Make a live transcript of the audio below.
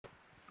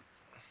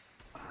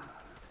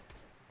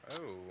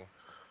Oh.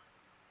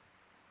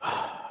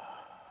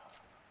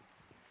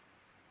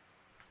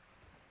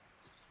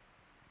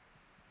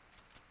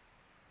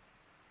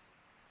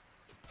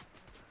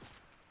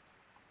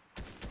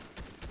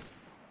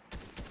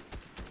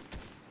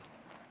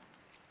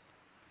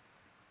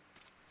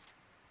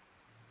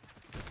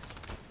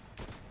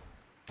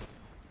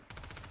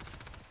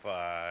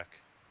 Fuck.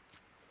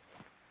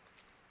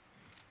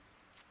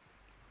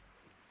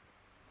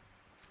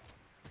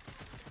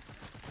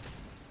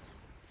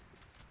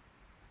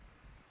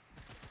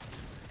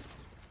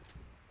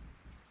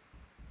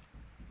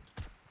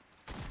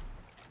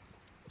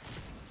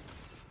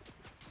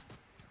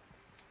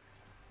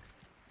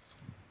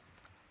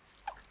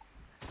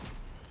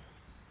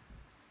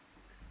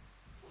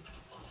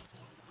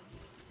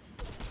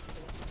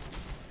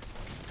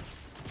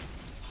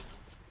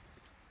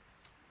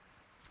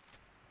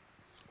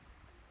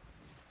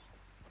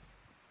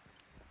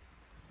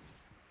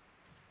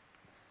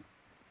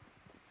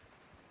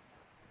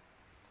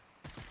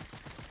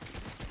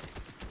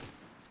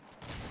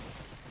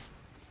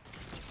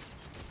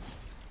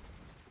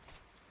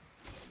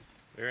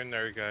 You're a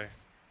nerd guy.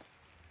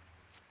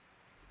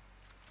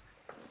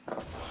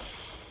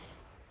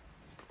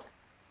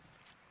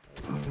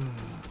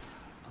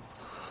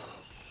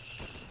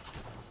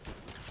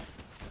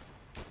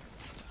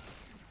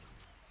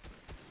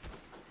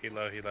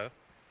 Helo, helo.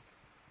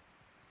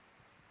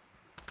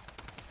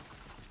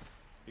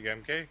 You got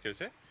MK? Goes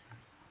it?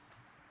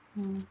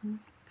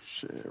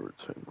 Shit,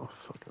 retain my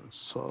fucking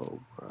soul,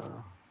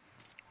 bro.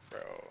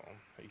 Bro,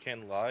 you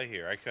can't lie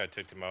here. I could have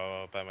took them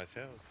all by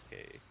myself.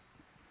 Okay.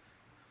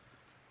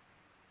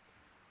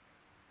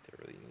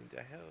 They really need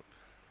that help.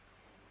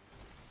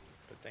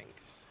 But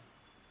thanks.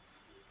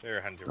 They're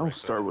 100 Don't right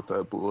start there. with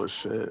that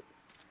bullshit.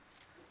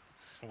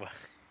 What?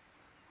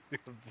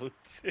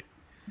 Bullshit.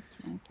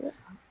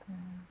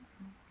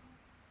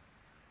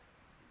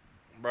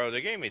 Bro,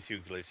 they gave me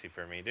too glitchy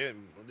for me.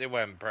 They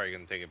weren't probably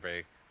gonna take a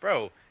break.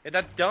 Bro, it's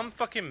that dumb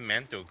fucking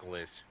mental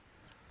glitch.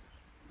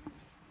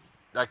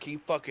 That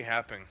keep fucking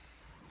happening.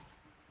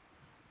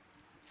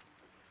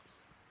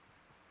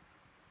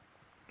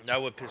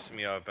 That would piss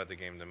me off about the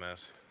game the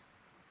most.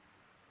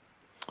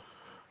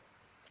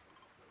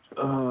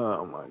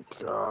 Oh my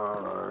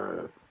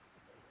god.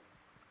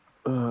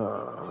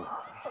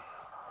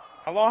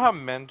 How long have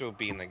mental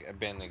been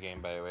in the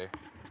game, by the way?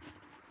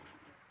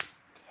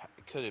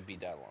 Could it be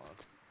that long?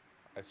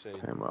 I'd say.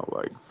 Came out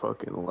like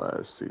fucking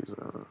last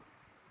season.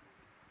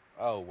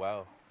 Oh,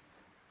 wow.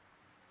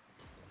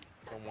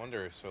 No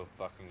wonder it's so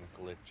fucking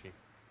glitchy.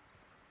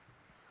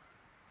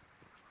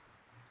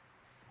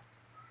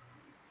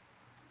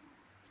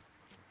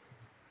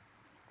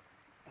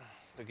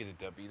 Look at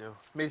the W though.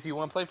 Macy, you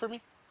wanna play for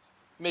me?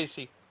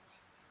 Macy.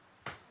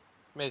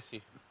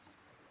 Macy.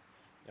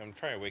 I'm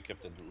trying to wake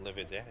up the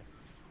livid dead.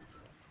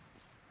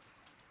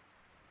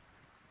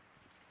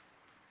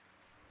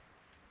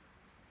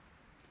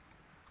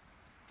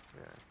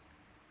 Yeah.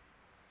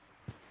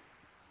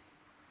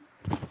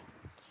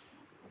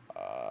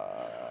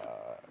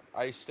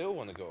 I still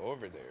want to go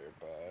over there,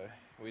 but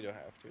we don't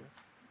have to.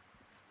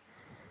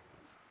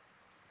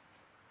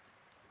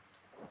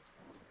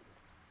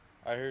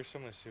 I heard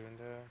someone doing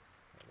that.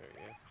 Oh, there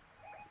you go.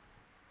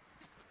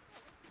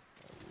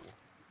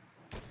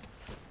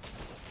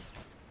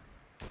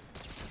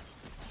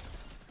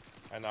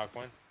 I knocked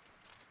one.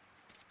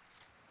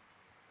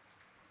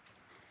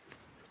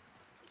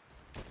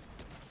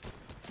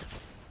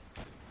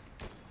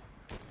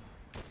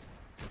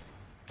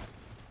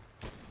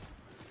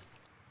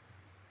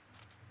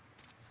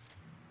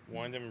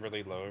 One of them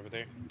really low over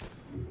there.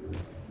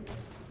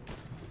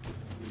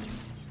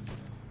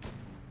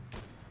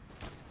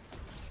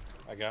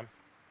 I got him.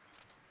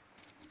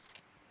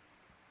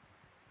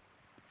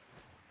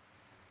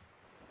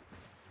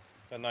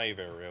 That's not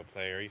even a real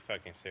player. Are you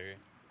fucking serious?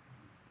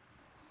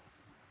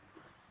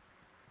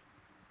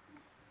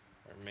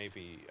 Or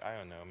maybe, I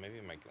don't know,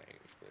 maybe my game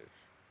glitch.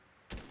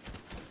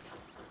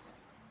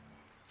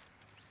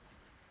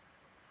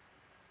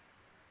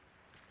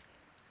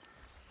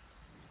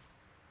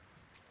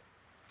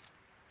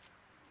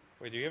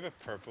 Wait, do you have a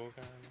purple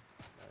gun?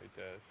 No, he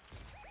does.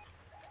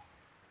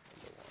 I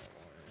don't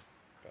want,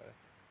 but...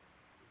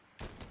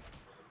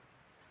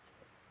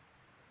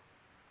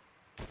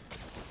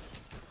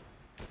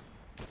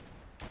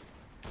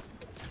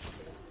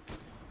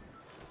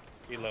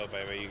 He low,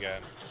 baby, you got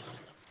him.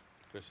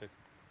 Good shit.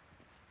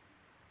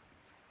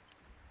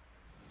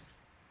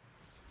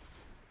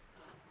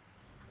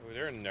 Oh, is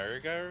there a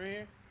nerd guy over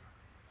here?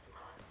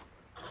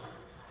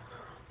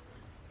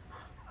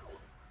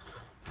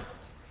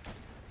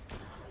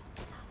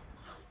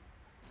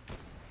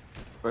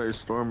 Hey,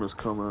 Storm is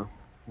coming.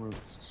 Where's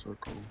the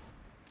circle?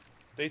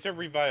 They should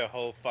revive a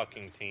whole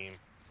fucking team.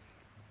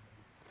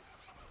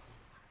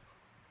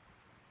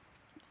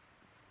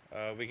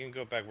 We can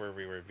go back where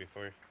we were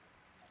before.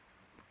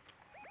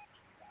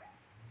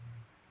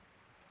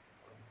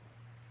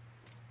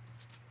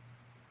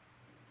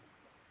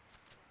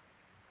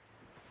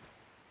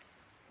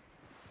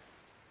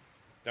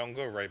 Don't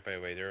go right by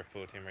the way, they're a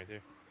full team right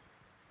there.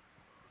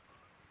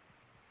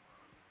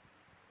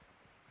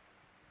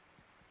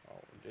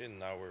 This is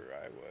not where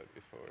I was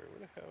before. Where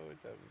the hell is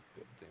that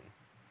building?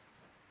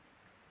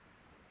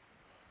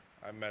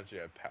 I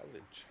imagine a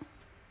college.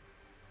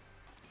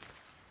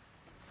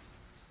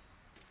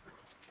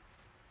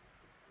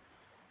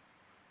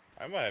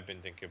 I might have been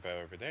thinking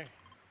about over there.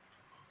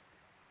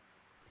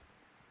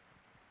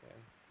 Yeah.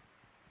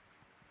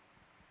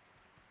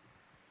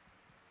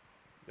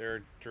 There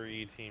are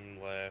 3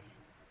 teams left.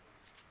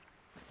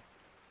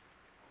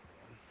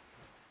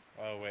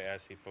 Oh wait, I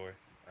see 4.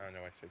 Oh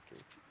no, I said 3.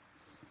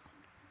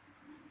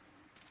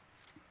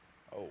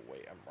 Oh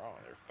wait, I'm wrong.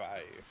 There are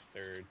 5.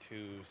 There are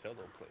 2 solo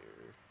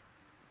players.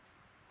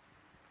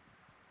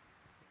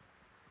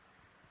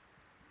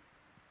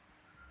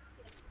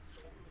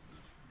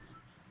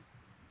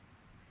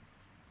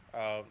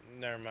 Oh,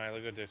 never mind.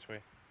 Look at this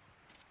way.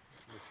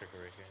 Looks like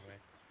we're right here,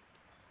 wait.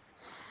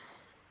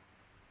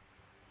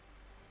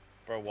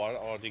 Bro, why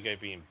all the guys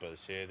being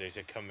bullshit? They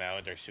just come out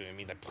and they're shooting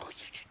me like.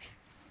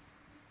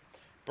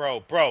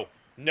 Bro,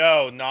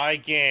 no, not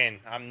again.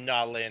 I'm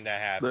not letting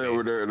that happen. They're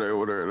over there, they're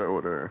over there, they're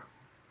over there.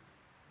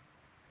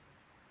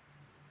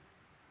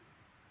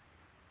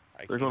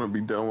 They're gonna be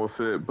done with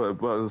it, but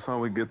by the time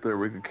we get there,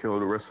 we can kill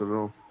the rest of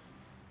them.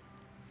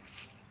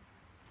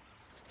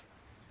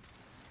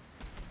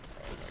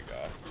 Oh my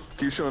god.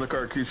 Keep showing the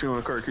car, keep showing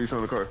the car, keep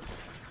showing the car.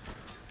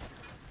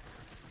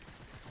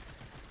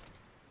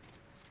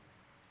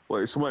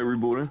 Wait, somebody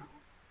rebooting?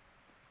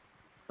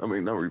 I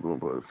mean, not rebooting,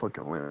 but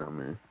fucking land, I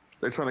mean.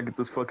 They're trying to get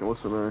this fucking,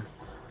 what's the name?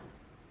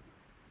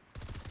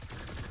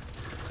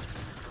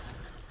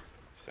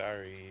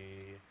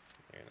 Sorry.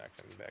 You're not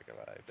coming back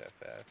alive that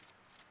fast.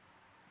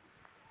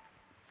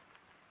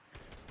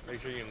 Make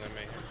sure you limit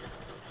him.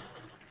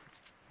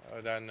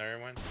 Oh, that another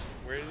one?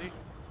 Where is he?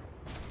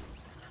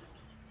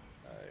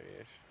 Oh, there he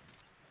is.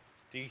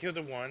 Did you kill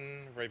the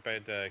one right by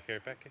the care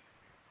packet?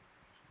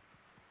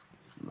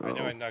 No. I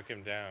know I knocked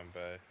him down,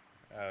 but...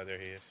 Oh, there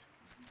he is.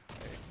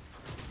 Hey.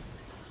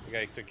 The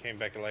guy came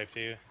back alive to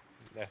you?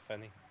 That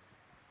funny?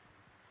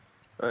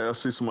 Hey, I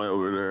see somebody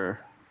over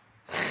there.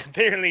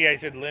 Apparently I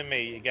said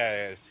limit, you got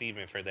a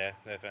achievement for that.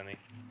 That funny.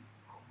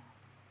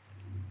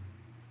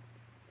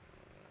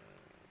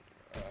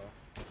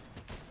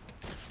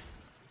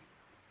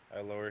 I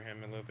lower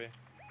him a little bit.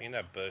 In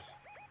that bush.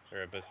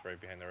 Or a bush right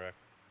behind the rock.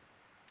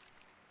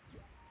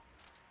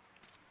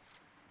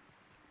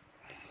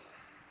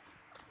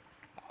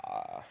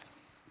 Ah.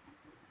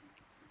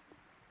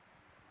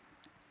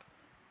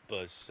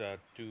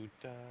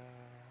 Bush-a-doo-da.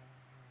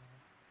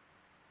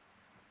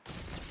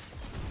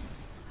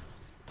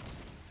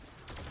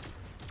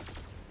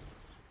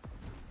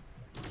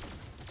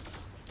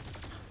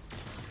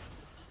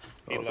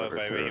 He low,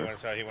 right baby. there. He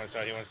wants shot. He wants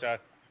shot. He wants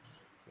shot.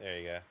 There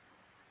you go.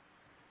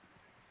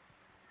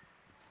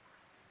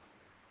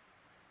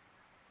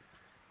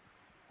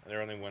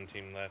 There's only 1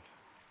 team left.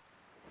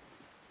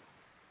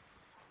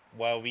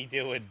 Well, we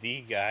deal with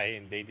D guy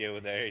and they deal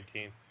with the other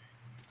team.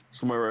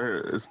 Somebody right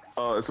here.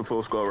 It's a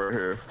full squad right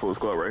here. Full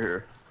squad right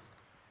here.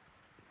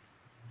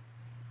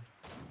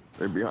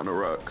 They're behind the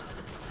rock.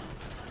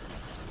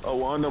 Oh,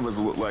 one of them is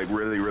like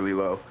really, really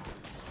low.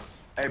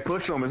 Hey,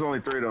 push them. It's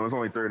only 3 of them. It's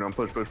only 3 of them.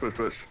 Push, push, push,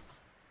 push.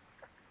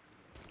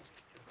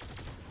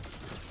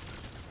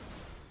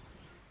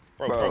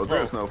 Bro,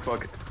 there's no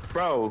fucking...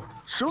 Bro,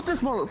 shoot this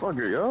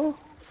motherfucker, yo.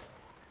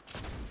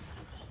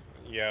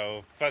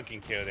 Yo, fucking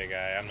kill that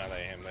guy. I'm not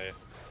letting him live.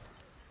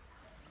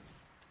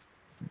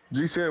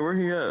 G said, where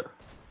he at?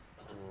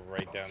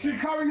 Right down there. She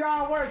coming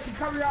y'all way. She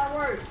coming y'all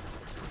way.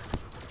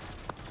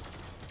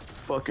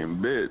 Fucking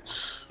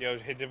bitch. Yo,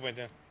 hit the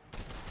window.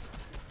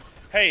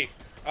 Hey.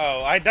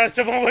 Oh, I thought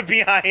someone was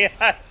behind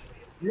us.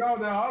 Yo,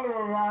 the other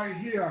one right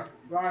here.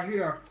 Right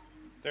here.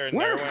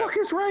 Where the fuck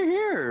is right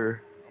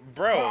here?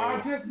 Bro. Oh,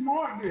 I just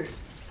marked it.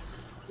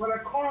 Where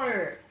the car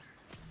at?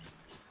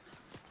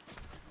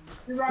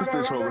 Right this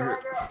there, bitch right over there,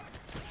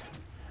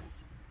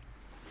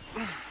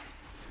 here. Right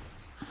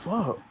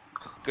Fuck.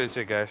 Good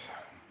shit, guys.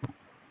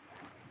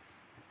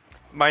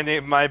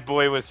 My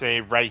boy was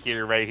saying right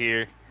here, right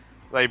here.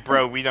 Like,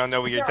 bro, we don't know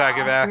what you're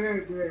talking about.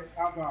 I'm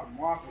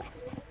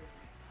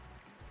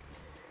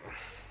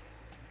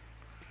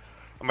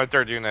gonna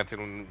start doing that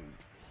to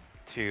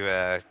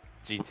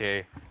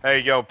GTA. Hey,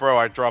 yo, bro,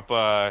 I drop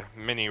a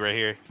mini right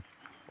here.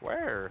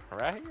 Where?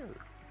 Right here.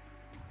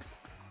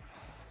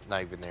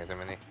 Not even near the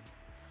mini.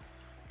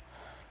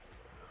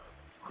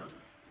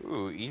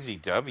 Ooh, easy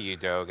W,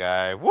 though,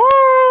 guy. Woo!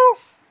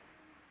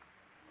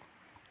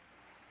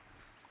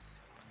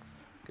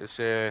 Good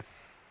shit.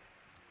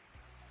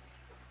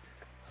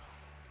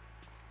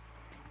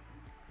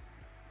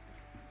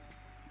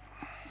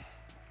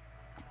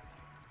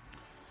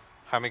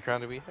 How many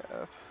crown do we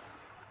have?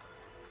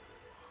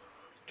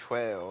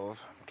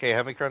 12. Okay,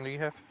 how many crown do you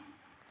have?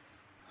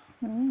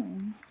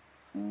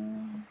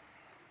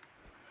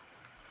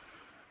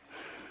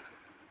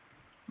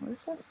 Where's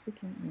that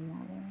freaking email?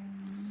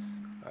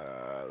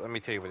 Let me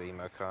tell you what the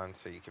email con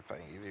so you can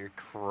find either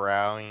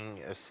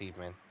crowning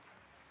achievement.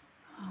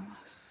 I'm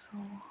so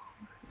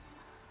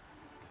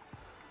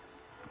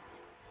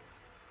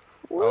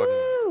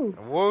hungry. Woo!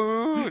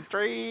 Woo,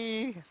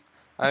 3.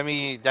 I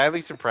mean, that at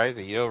least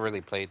surprising. You don't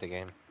really play the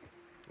game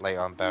like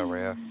on Battle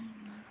Royale.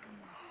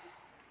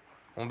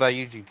 What about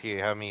you,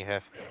 GTA? How many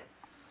have?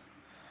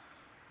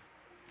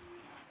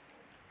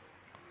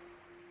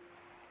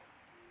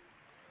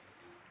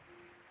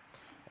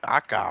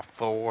 I got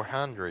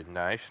 400.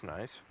 Nice,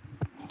 nice.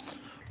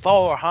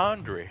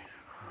 400.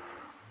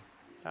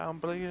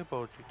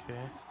 Unbelievable,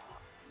 GTA.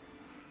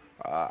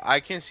 I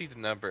can't see the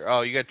number.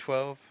 Oh, you got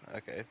 12?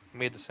 Okay,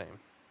 made the same.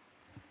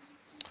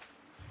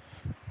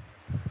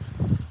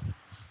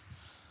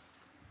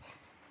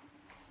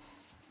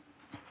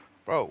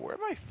 Bro, where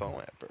my phone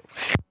at, bro?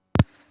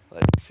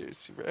 Like,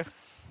 seriously, bro.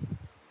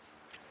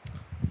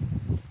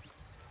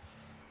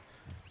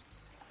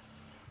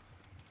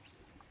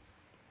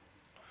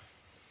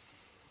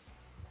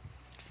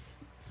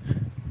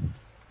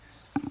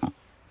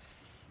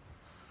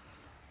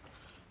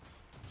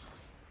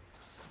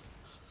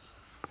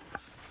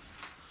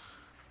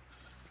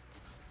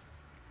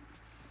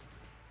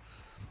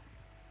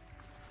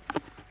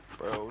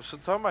 Bro,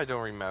 sometimes I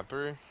don't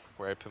remember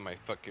where I put my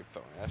fucking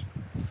phone at.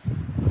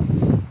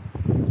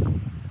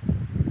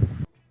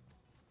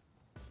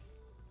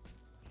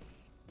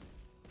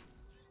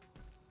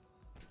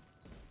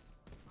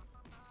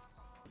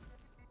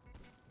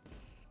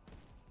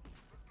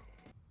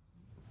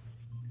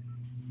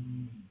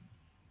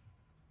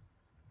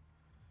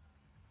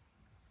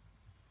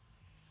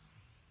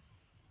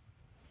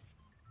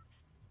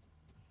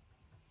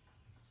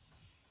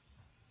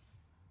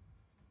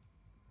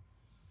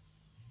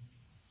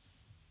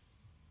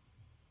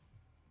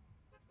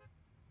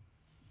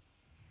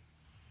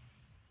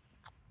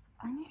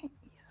 I need to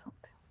eat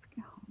something. I'm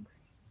freaking hungry.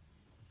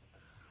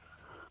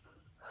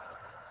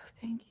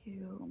 Thank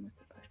you,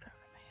 Mr. Bus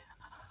Driver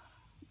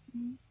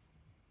Man.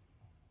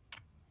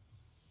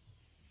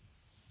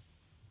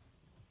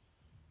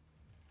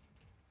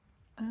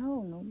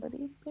 Oh,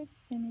 nobody picked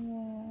any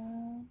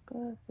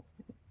good.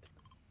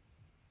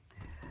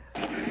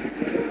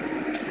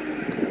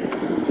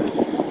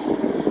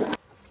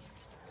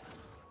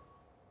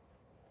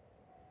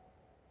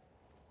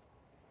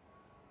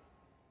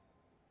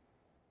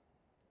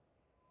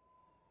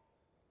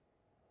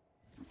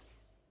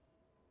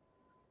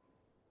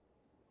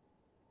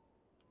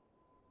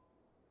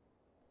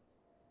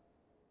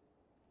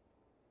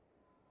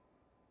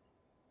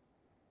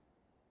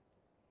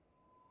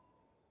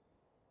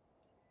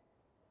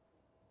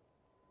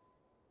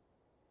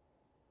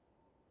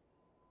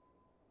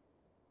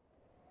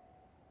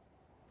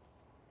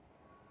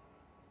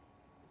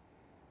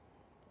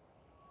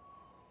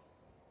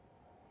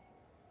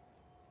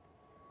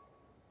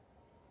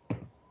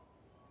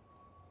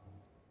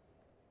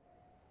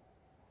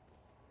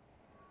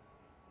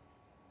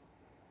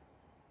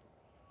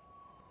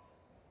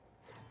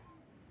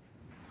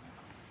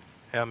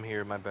 Hey, I'm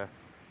here, my bad.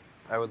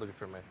 I was looking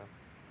for my phone.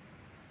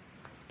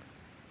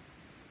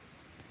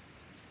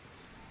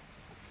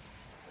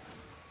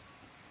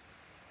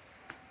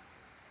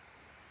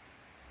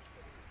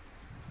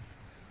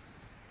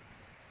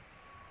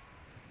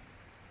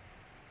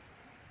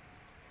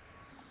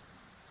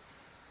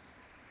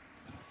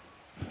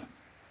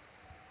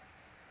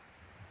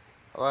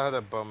 I love how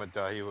that bummer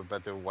died. He was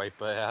about to wipe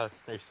it out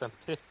or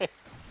something.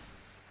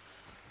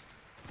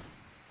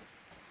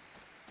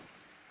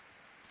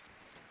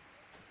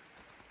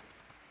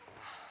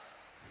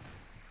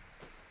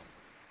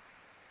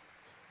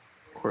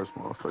 Of course,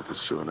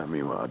 motherfuckers shooting at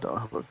me while I don't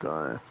have a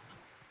gun.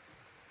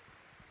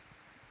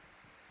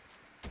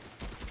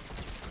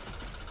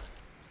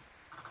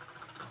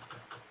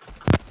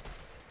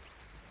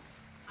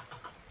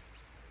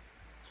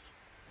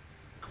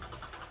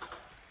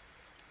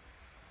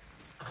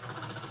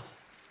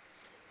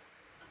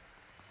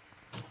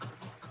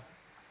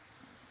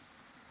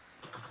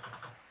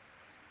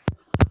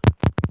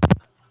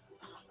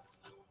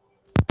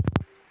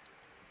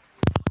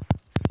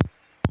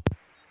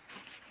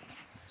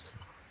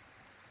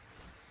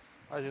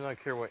 I do not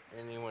care what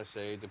anyone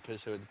say. The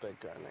pistol is the best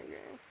gun in that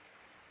game.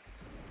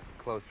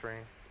 Close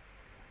range.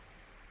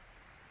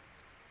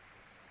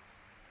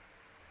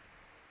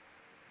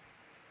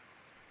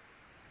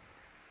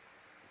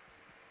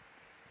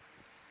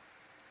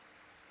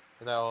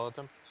 Is that all of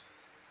them?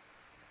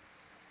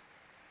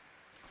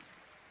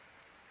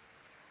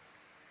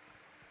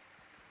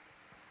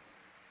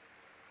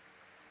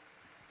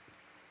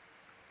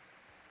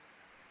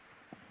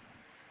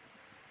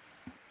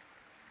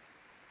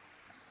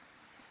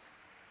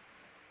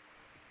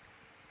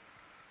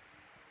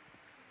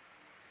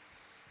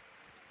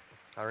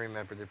 I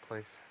remember the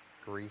place.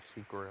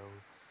 Greasy Grove.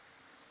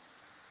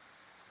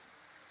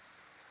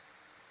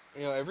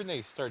 You know,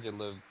 everything started to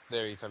look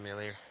very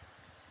familiar.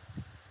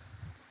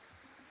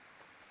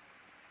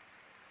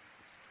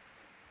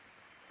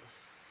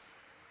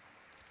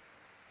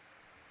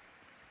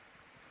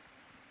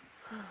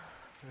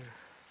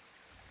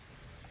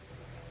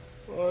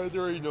 Oh, I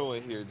already know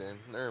it here then.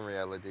 They're in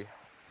reality.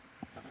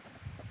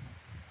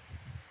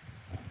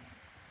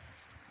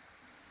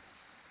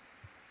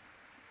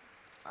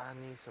 I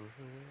need some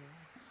healing.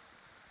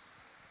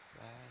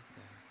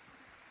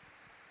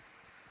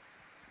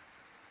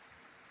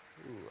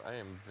 Ooh, I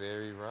am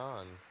very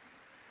wrong.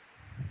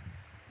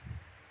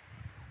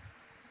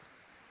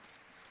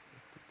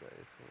 The guy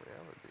from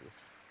reality.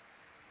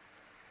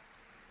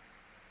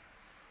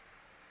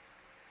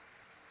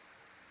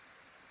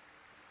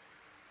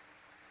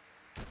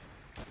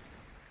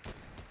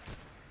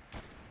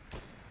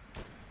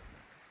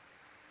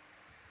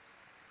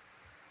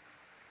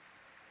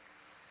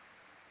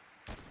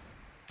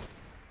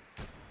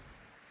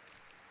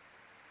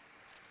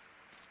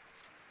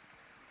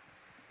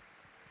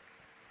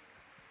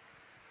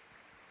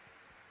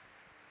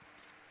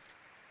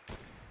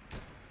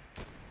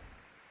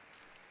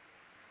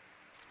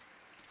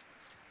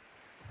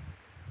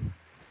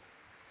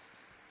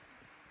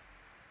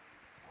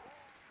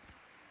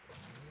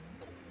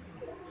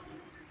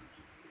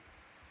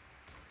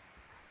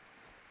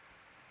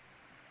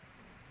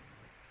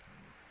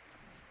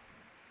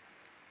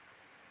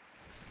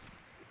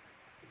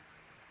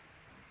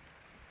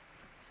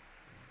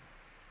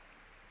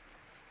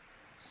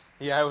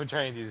 Yeah, I would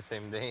try and do the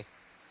same thing.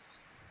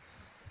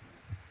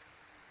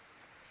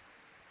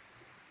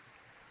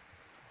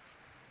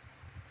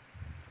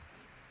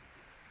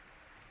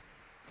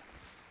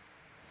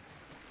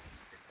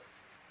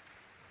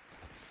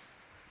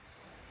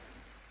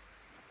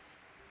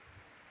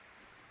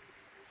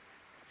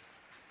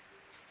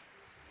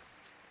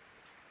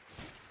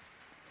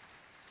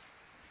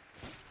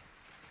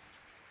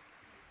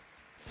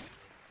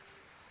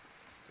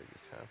 Take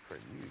a time for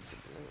you to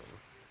bloom.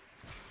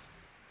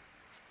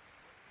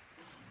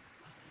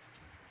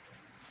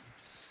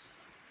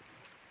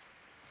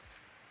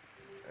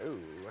 Oh,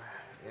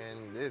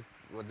 and it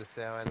would the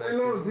sound I Hey, like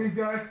to look,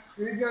 hear.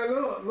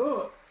 DJ,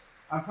 look.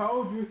 I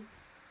told you.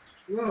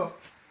 Look,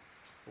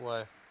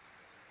 What?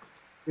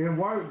 it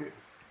worked it.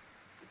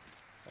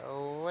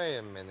 Oh, wait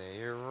a minute.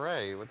 You're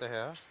right. What the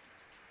hell?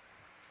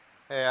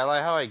 Hey, I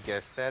like how I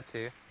guessed that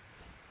too.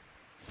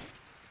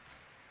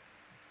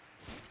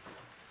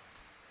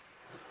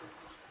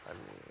 I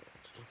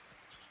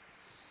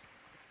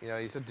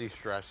mean, he's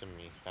de-stressing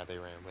me. Now they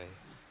ran away.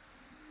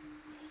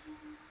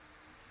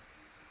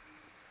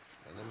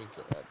 And let me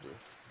go after.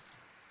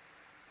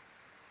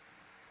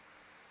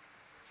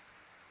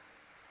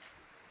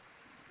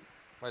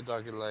 My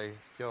dog is like,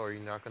 yo, are you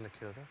not gonna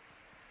kill them?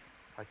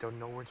 I don't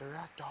know where they're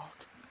at, dog.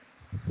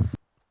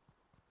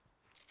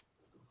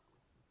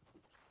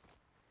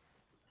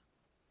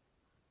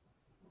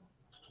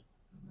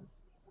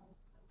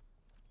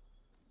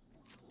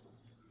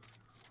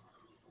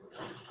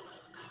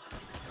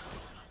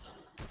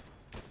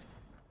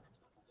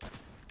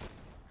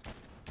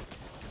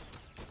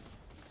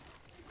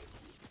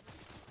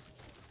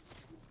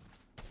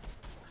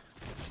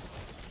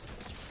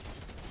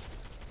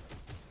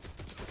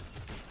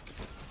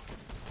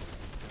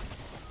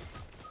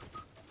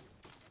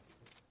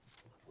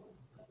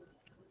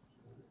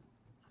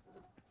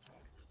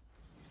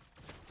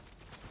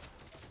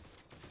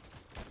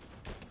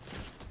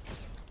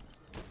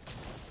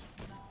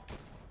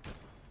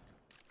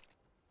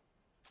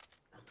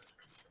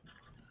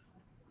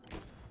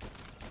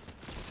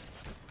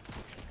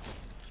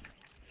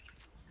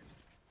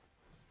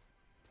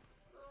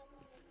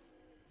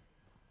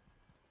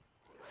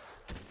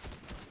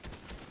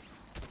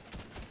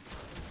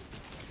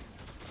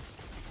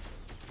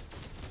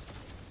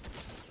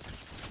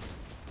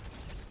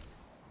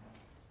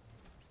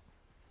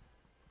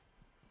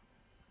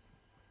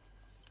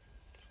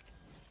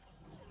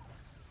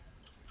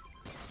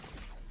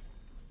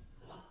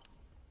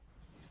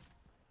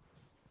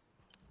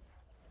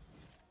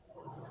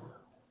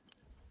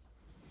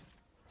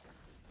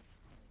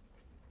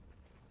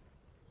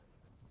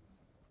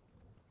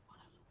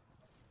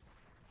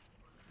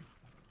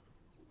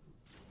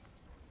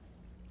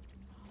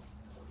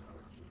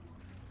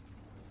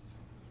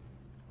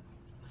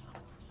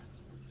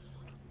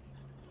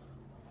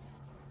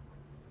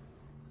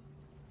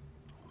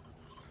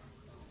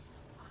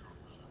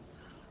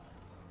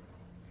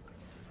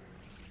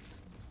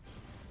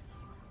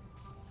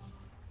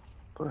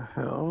 The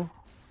hell?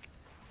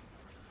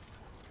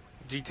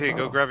 GT,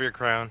 go Oh, grab your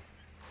crown.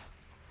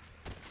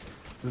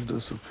 it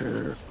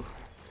disappeared.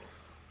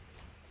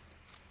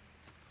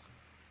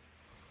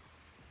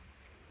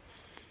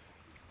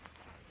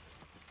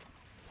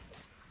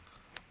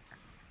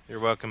 You're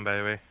welcome, by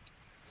the way.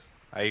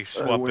 I Hey,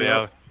 swap it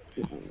out.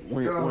 Get on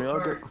We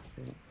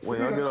when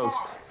need y'all a get us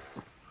car.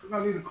 We're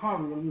gonna need a car.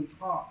 We're gonna need a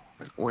car.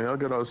 when y'all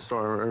get out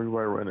storm,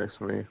 everybody right next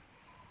to me.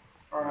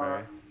 Alright.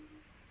 Alright.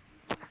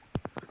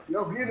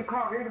 Yo, get in the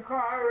car. Get in the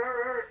car.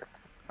 Hurry.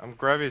 I'm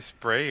grabbing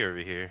spray over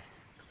here.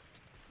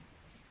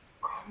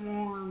 Come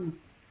on.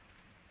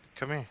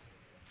 Come here.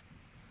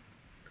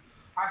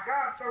 I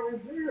got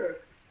something here.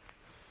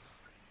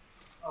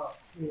 Oh,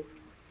 shit.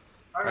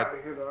 I I got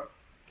to hit up.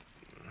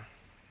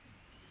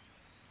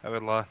 have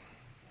it locked.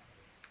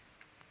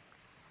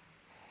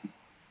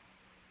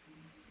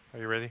 Are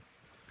you ready?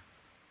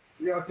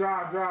 Yo,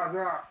 drive.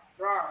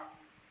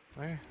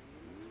 Okay.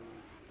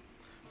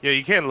 Yo,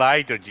 you can't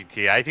lie to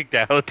GT. I think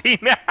that whole team.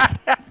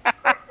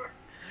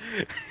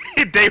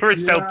 They were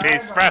so Yeah, I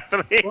pissed, know.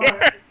 probably.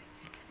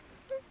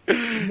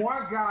 But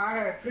one guy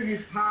had 50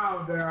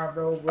 pounds there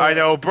though, I but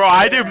know, bro.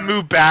 I had to yeah,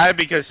 move back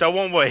because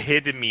someone was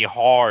hitting me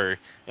hard,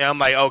 and I'm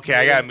like, okay,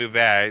 I yeah. gotta move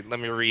back. Let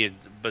me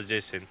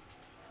reposition.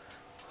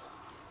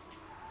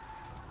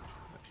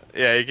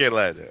 Yeah, you can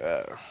let.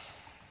 Yeah.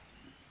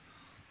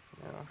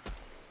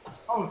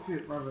 Oh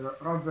shit, brother.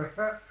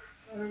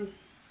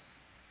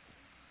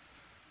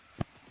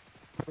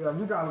 Yeah,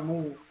 we gotta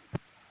move.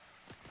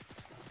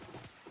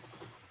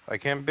 I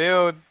can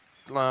build,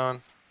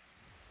 Lon.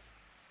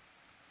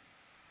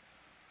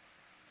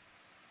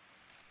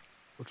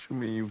 What you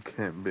mean you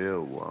can't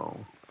build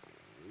well?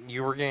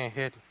 You were getting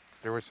hit.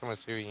 There was someone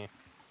shooting you.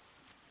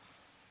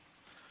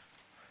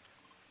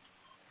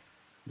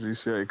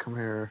 GCA, come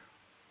here.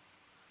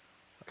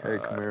 Okay,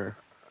 Uh, come here.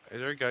 is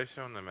there a guy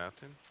still on the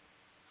mountain?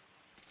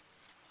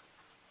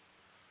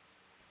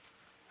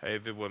 Hey,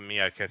 if it was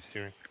me, I kept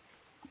steering.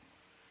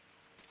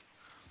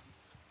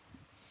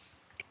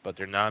 But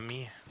they're not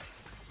me.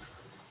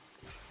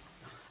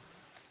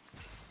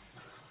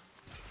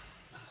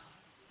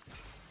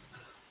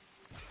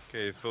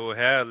 Okay, full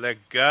head,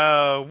 let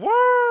go.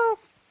 Woo!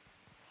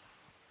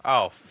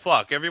 Oh,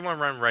 fuck. Everyone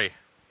run right.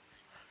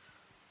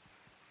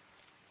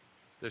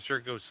 The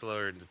shirt goes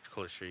slower the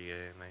closer you get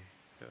in there.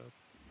 So.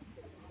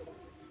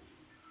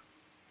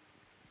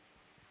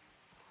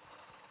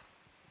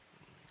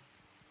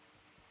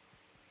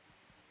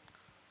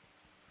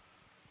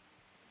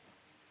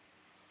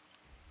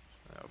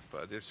 Oh,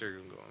 but this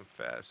circle going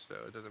fast,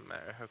 though. It doesn't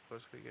matter how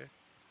close we get.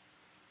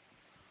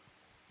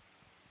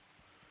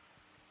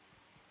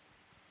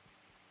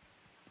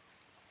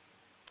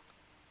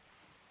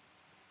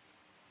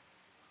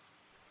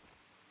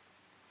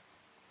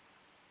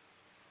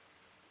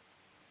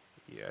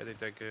 Yeah, I think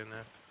that's good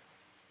enough.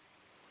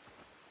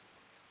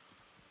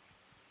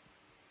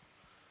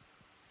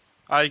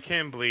 I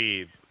can't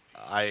believe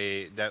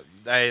I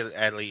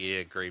actually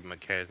a great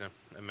mechanism.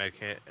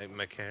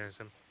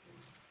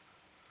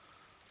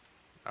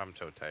 I'm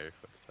so tired.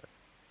 What the fuck?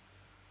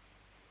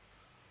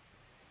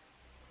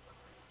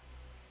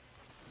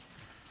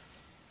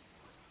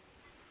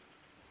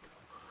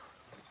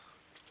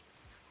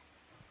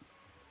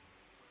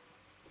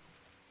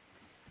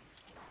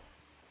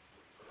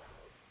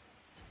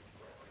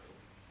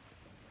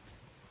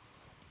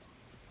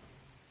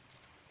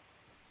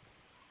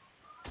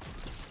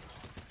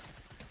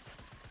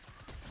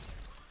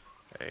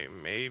 Hey,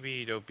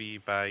 maybe don't be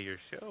by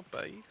yourself,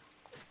 buddy.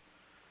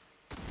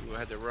 You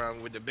had to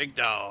run with the big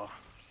dog.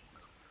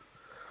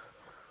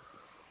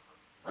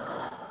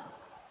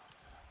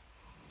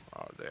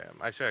 Oh damn!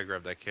 I should have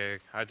grabbed that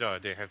keg. I thought I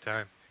didn't have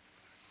time.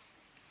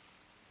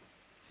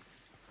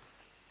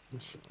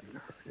 This should be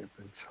hurry up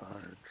and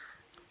charge.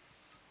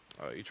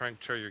 Oh, you trying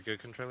to show your good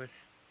controller?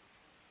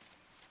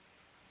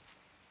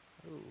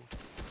 Ooh.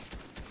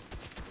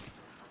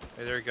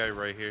 Hey, there's a guy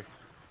right here.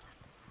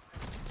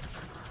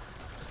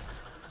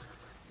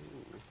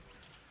 Ooh.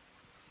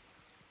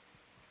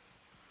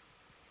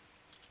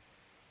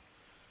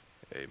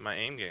 Hey, my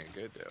aim getting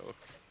good though.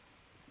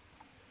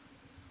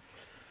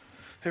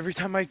 Every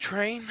time I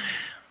train,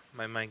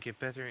 my mind get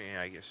better and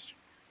I get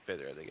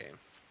better at the game.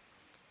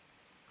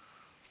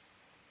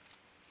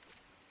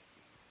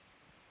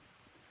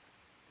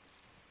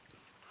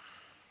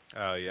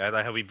 Oh yeah, I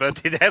like how we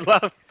both did that,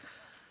 love.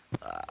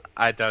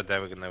 I thought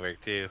that was gonna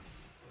work too.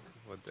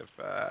 What the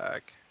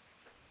fuck?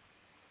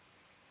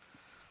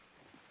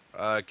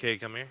 Kay,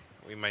 come here.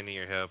 We might need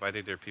your help. I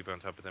think there are people on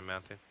top of the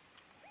mountain.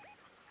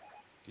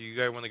 Do you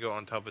guys want to go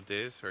on top of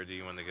this, or do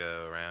you want to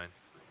go around?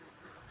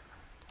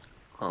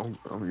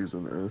 I'm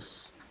using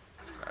this.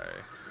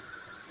 Alright.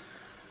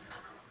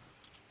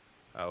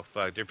 Oh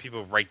fuck, there are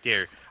people right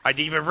there. I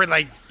didn't even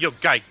realize. Yo,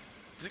 guy,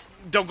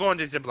 don't go on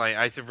the zip line.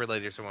 I just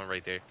realized there's someone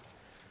right there.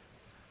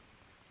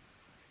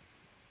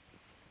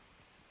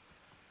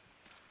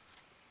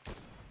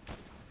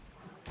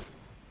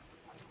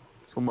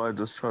 Somebody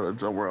just trying to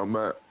jump where I'm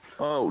at.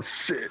 Oh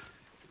shit.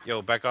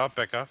 Yo, back off,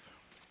 back off.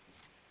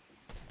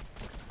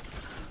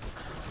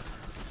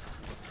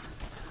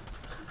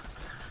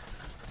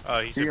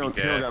 Oh, he He should be don't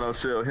dead. got no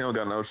shield. He don't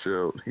got no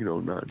shield. He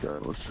don't not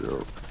got no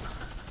shield.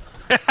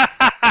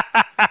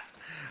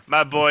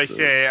 My boy Shit.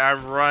 said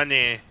I'm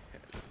running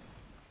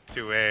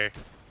to where?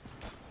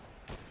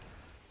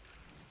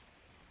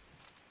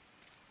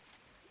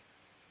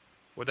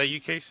 What that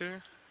UK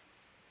sir?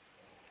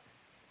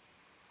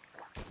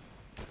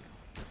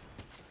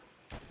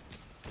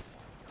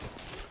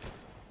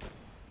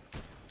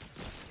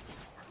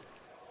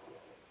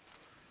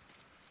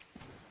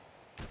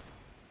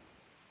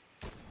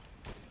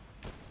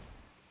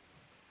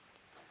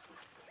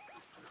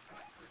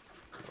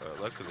 Well,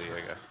 luckily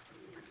I got.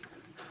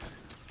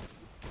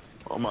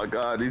 Oh my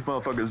god, these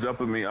motherfuckers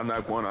jumping me. I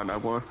knocked one. I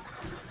knocked one.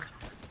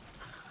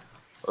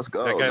 Let's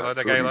go. That guy Not low,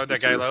 that two of guy these low,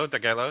 that guy bitches. low,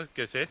 that guy low.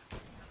 Good see.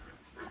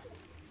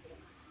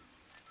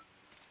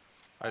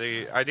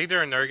 I think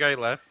there's another guy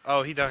left.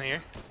 Oh, he down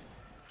here.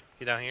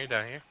 He down here,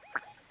 down here.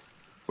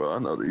 Bro, I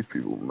know these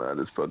people mad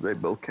as fuck. They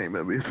both came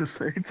at me at the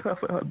same time.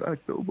 I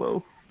knocked them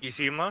both. You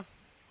see him, Long?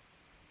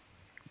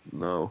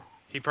 No.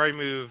 He probably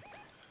moved.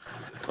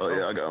 Oh,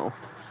 yeah, I got him.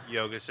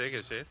 Yo, good shit,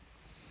 good shit.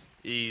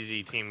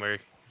 Easy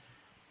teamwork.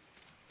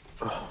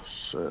 Oh,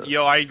 shit.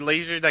 Yo, I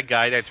lasered that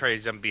guy that tried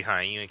to jump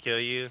behind you and kill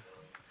you.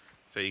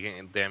 So you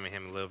can damage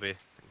him a little bit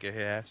and get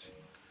his ass.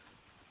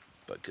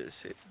 But good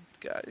shit,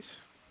 guys.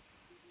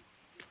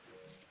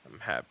 I'm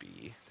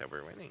happy that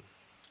we're winning.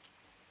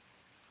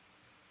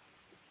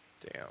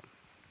 Damn.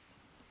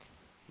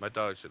 My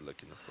dog should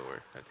look in the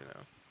floor. I don't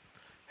know.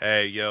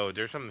 Hey, yo,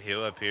 there's some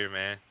hill up here,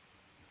 man.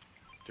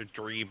 There's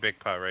 3 big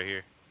pot right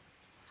here.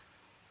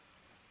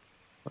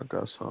 I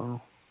got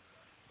some.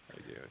 I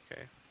do,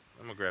 okay.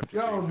 I'm gonna grab the 3,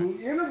 Yo, man.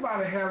 do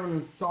anybody have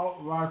an assault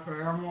rifle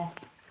ammo?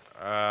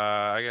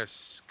 I got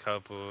a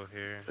couple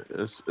here.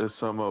 It's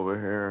some over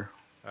here.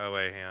 Oh,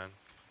 wait, hang on.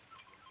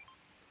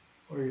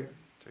 Oh yeah.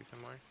 Take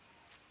some more.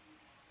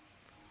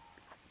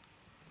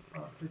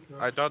 Pick it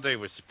I up. thought they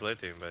were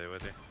splitting, but were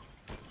they?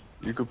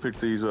 You can pick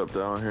these up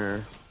down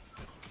here.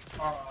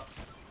 Uh,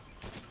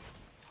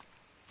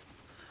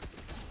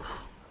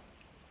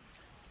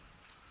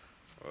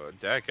 Well,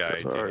 that guy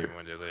didn't Sorry. even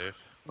want to live.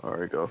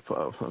 Alright, got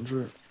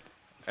 500.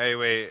 Hey,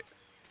 wait.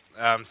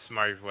 I'm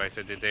smart what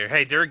I did there.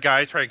 Hey, there a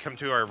guy trying to come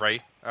to our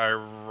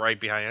right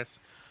behind us.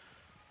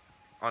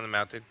 On the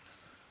mountain.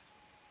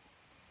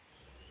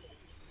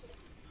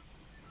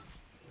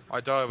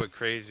 I thought it was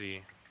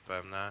crazy,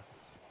 but I'm not.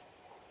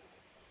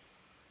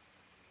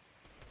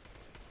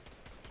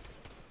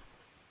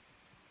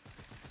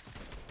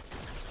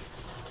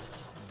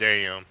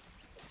 Damn.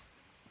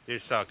 You're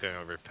sucking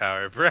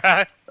overpowered,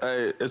 bruh.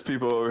 Hey, it's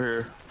people over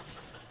here.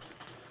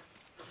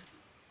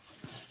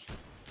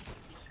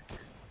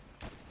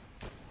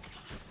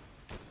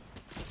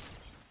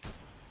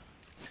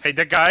 Hey,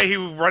 the guy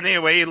who running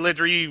away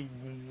literally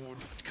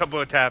couple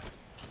of tap.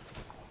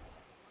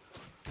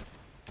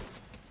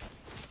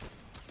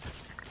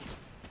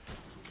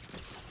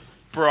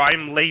 Bro,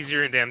 I'm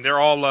lasering them. They're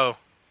all low.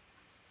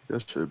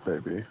 Good shit,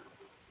 baby.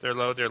 They're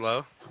low, they're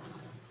low.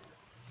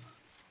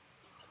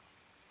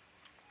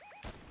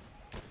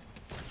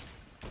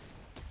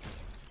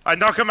 I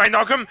knock him, I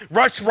knock him.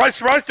 Rush,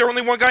 rush, rush. There's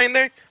only one guy in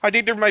there. I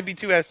think there might be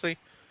 2, actually.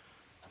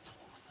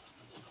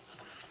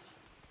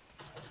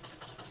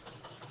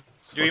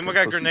 Do you even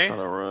got a grenade? Trying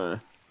to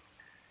run.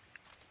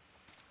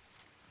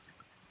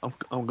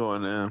 I'm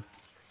going in.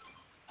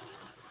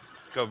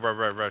 Go,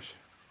 bro, rush.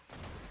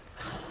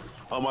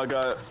 Oh my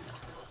god.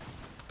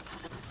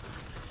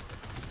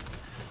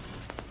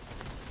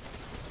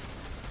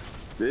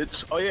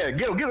 Bitch. Oh yeah,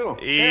 get him, get him.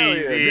 Easy. Hell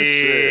yeah, good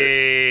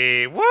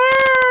shit.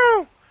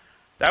 Woo!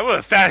 That was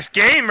a fast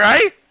game,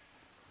 right?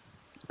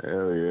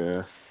 Hell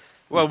yeah.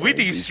 Well, we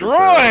playing decent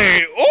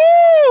destroyed.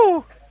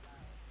 Ooh!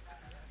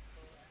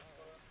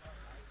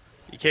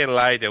 You can't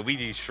lie though. We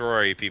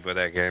destroy people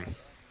that game.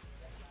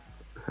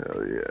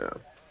 Hell yeah.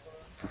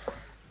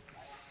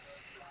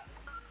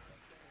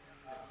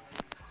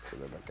 Put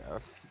that back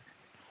out.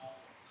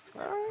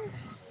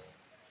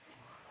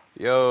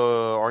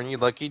 Yo, aren't you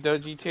lucky though,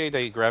 GTA,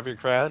 that you grab your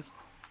crowd?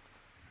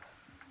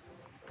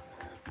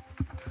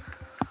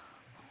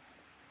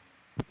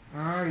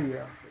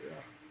 yeah.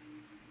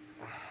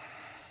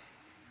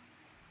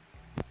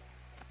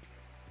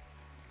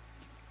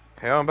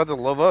 Hell, I'm about to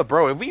level up,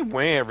 bro. If we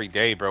win every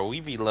day, bro, we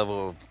be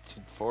level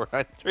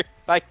 400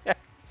 like that.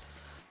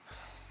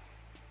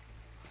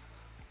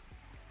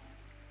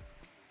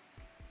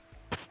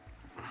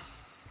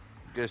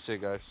 Good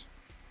shit, guys.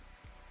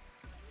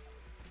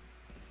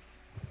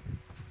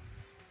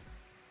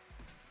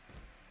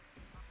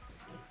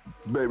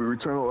 Baby,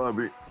 return to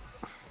lobby.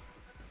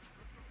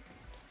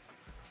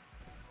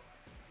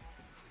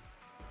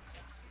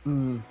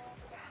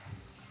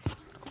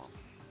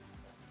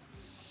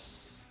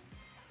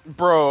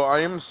 Bro,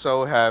 I am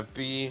so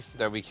happy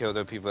that we killed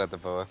the people at the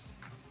boa.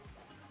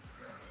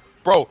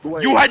 Bro,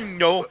 Wait. you had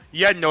no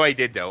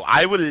idea though.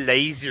 I was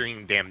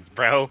lasering them,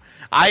 bro.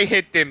 I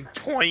hit them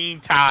 20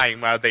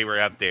 times while they were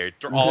up there.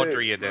 All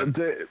 3 of them.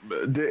 Did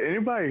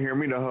anybody hear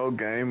me the whole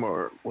game,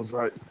 or was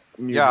I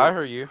muted? Yeah, I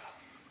heard you.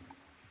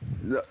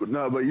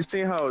 No, but you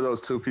seen how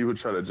those 2 people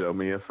tried to jump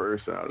me at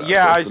first? And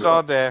Yeah, I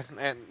saw that.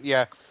 And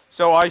yeah.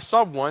 So I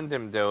saw one of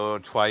them though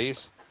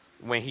twice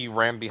when he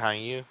ran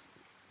behind you.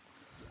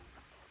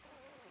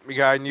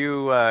 Because I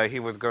knew he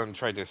was going to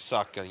try to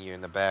suck on you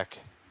in the back.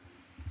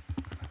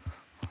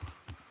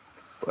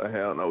 But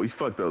hell no, we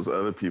fucked those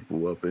other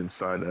people up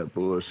inside that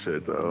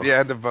bullshit though.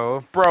 Yeah, the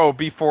bow. Bro,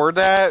 before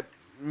that,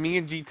 me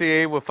and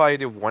GTA would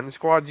fight in one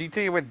squad.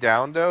 GTA went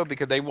down though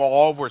because they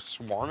all were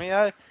swarming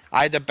at.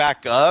 I had to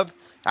back up.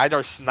 I had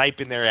to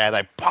sniping their ass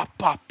like pop,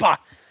 pop,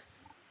 pop,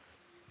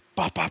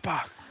 pop, pop,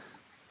 pop.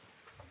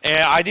 And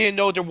I didn't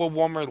know there was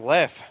one more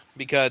left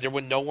because there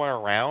was no one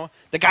around.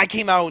 The guy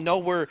came out of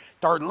nowhere,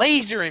 started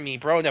lasering me,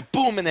 bro, and then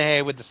boom in the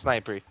head with the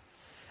sniper.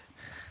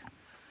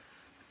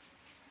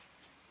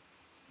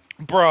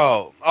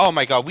 Bro, oh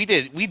my god, we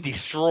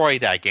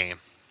destroyed that game.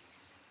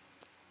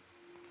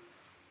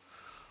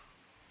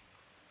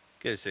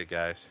 Good shit,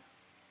 guys.